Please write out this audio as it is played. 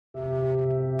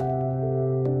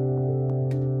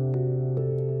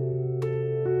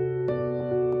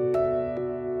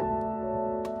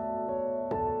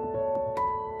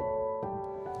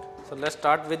let's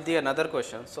start with the another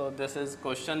question. So this is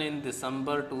question in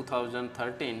December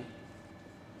 2013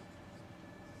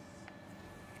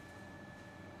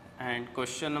 and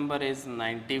question number is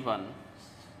 91.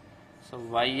 So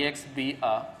yx be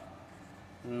a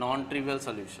non-trivial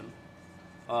solution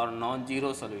or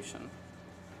non-zero solution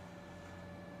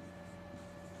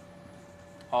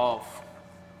of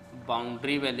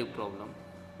boundary value problem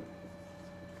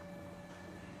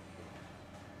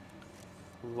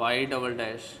y double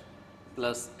dash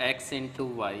plus x into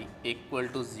y equal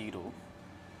to 0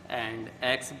 and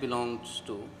x belongs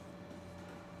to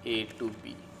a to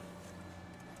b.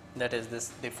 That is, this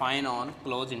define on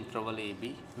closed interval a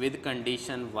b with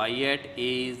condition y at a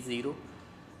is 0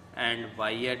 and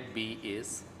y at b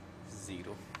is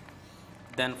 0.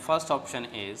 Then first option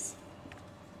is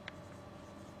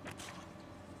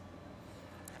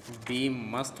b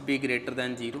must be greater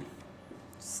than 0.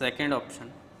 Second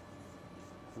option,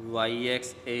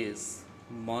 yx is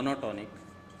monotonic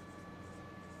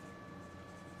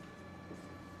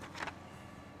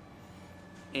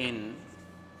in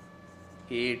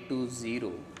a to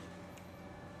 0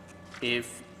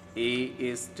 if a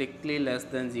is strictly less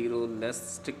than 0,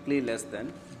 strictly less than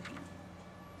b.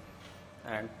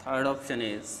 And third option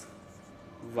is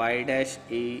y dash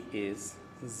a is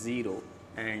 0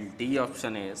 and D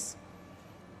option is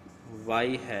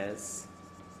y has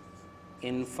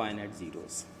infinite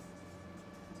zeros.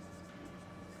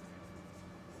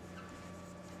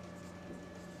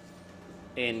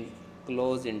 In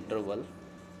closed interval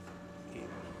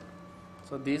a.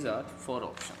 So these are four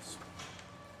options.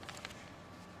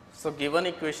 So given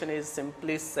equation is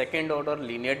simply second order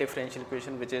linear differential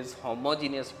equation, which is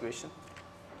homogeneous equation,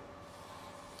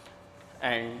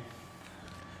 and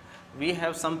we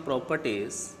have some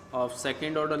properties of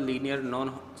second order linear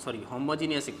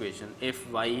homogeneous equation. If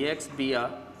yx be a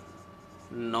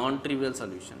non-trivial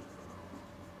solution,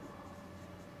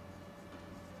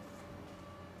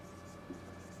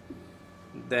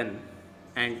 then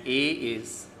and a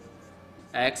is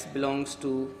x belongs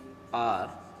to R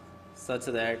such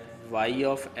that y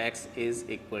of x is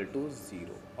equal to 0,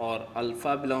 or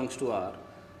alpha belongs to R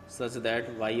such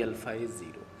that y alpha is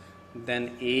 0,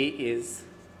 then A is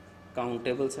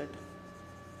countable set,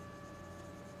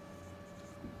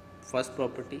 first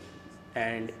property,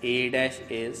 and A dash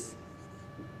is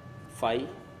phi,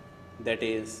 that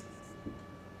is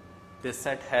this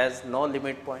set has no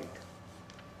limit point,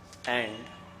 and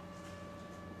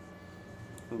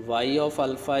y of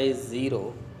alpha is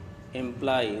 0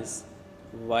 implies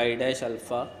y dash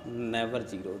alpha never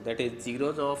 0, that is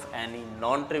zeros of any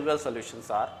non-trivial solutions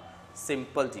are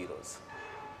simple zeros.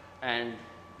 And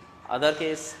other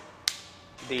case,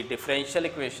 the differential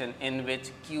equation in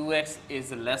which qx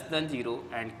is less than 0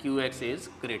 and qx is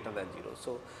greater than 0.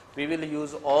 So we will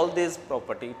use all these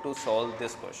property to solve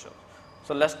this question.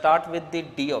 So let's start with the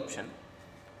D option.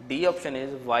 D option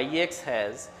is yx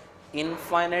has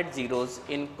infinite zeros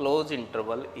in closed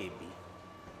interval AB.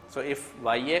 So if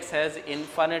yx has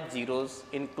infinite zeros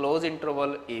in closed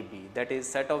interval AB, that is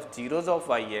set of zeros of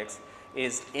yx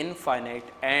is infinite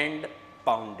and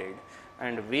bounded,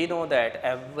 and we know that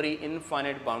every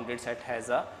infinite bounded set has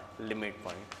a limit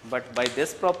point, but by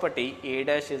this property A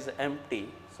dash is empty,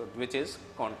 so which is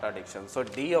contradiction. So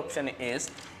D option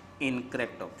is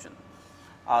incorrect option.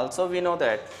 Also we know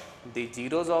that the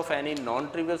zeros of any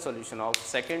non-trivial solution of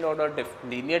second order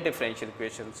linear differential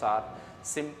equations are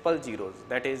simple zeros,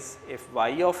 that is if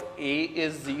y of a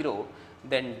is 0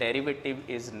 then derivative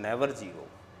is never 0.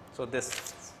 So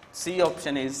this C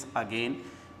option is again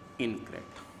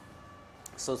incorrect.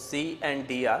 So C and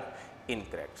D are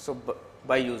incorrect. So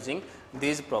by using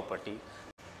these property,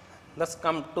 let's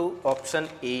come to option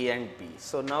A and B.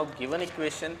 So now given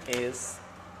equation is,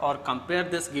 or compare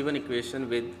this given equation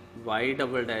with y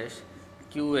double dash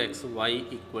qx y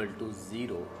equal to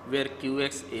 0, where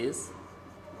qx is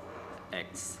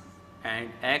x and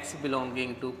x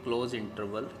belonging to closed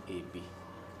interval AB,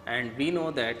 and we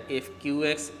know that if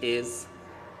qx is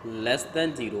less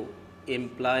than 0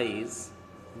 implies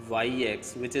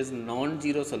yx, which is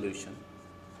non-zero solution,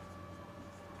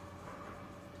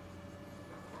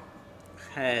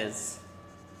 has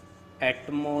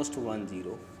at most 1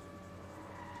 0.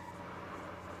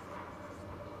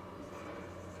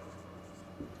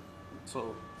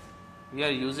 So we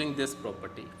are using this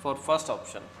property for first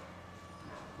option,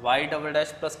 y double dash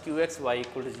plus qx y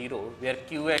equal to 0, where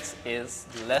qx is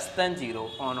less than 0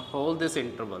 on whole this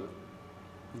interval,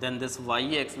 then this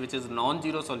yx, which is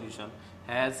non-zero solution,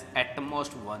 has at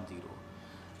most 1 0.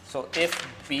 So if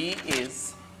b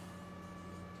is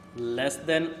less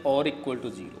than or equal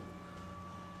to 0,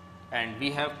 and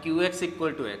we have qx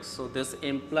equal to x. So this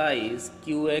implies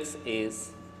qx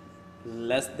is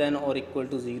less than or equal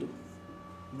to 0.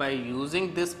 By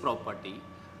using this property,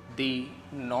 the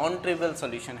non-trivial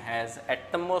solution has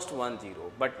at the most 1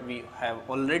 0, but we have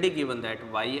already given that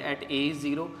y at a is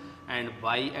 0 and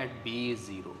y at b is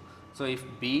 0. So if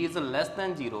b is less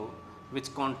than 0,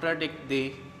 which contradict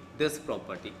this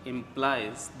property,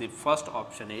 implies the first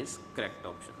option is correct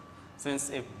option. Since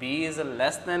if b is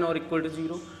less than or equal to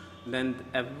 0, then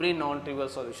every non-trivial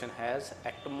solution has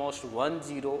at most 1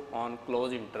 0 on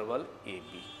closed interval a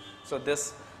b. So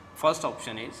this first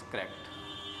option is correct.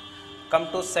 Come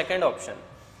to second option.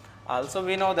 Also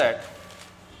we know that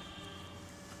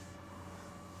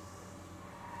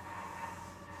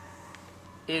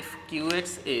if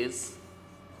qx is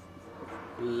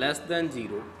less than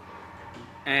 0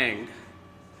 and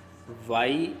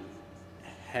y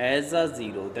has a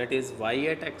 0, that is y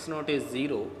at x naught is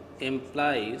 0,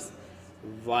 implies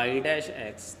y dash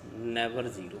x never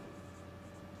 0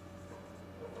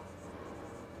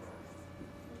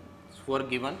 for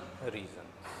given reason.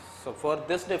 So for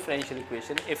this differential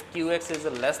equation, if qx is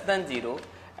less than 0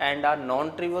 and our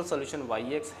non-trivial solution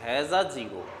yx has a 0,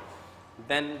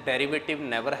 then derivative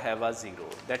never have a 0.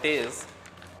 That is,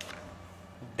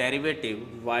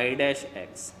 derivative y dash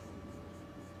x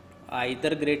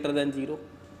either greater than 0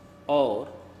 or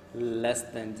less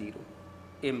than 0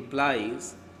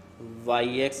 implies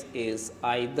yx is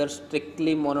either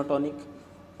strictly monotonic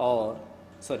or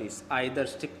either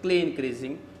strictly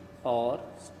increasing or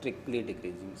strictly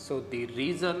decreasing. So the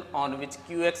reason on which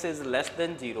qx is less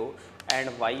than 0 and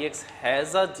yx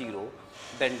has a 0,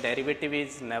 then derivative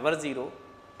is never 0,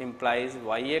 implies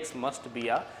yx must be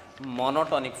a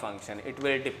monotonic function. It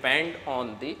will depend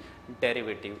on the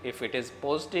derivative. If it is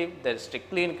positive, then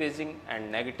strictly increasing,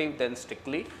 and negative, then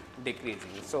strictly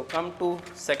decreasing. So come to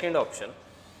second option.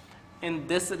 In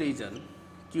this region,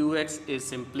 qx is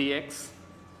simply x,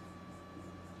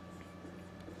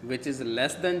 which is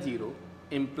less than 0,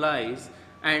 implies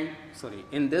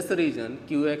in this region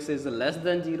qx is less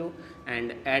than 0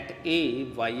 and at a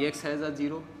yx has a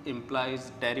 0,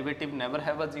 implies derivative never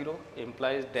have a 0,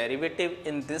 implies derivative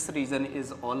in this region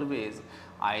is always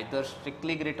either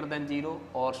strictly greater than 0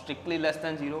 or strictly less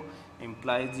than 0,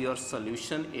 implies your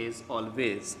solution is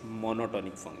always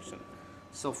monotonic function.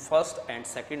 So first and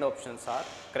second options are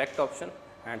correct option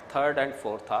and third and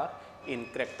fourth are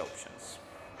incorrect options.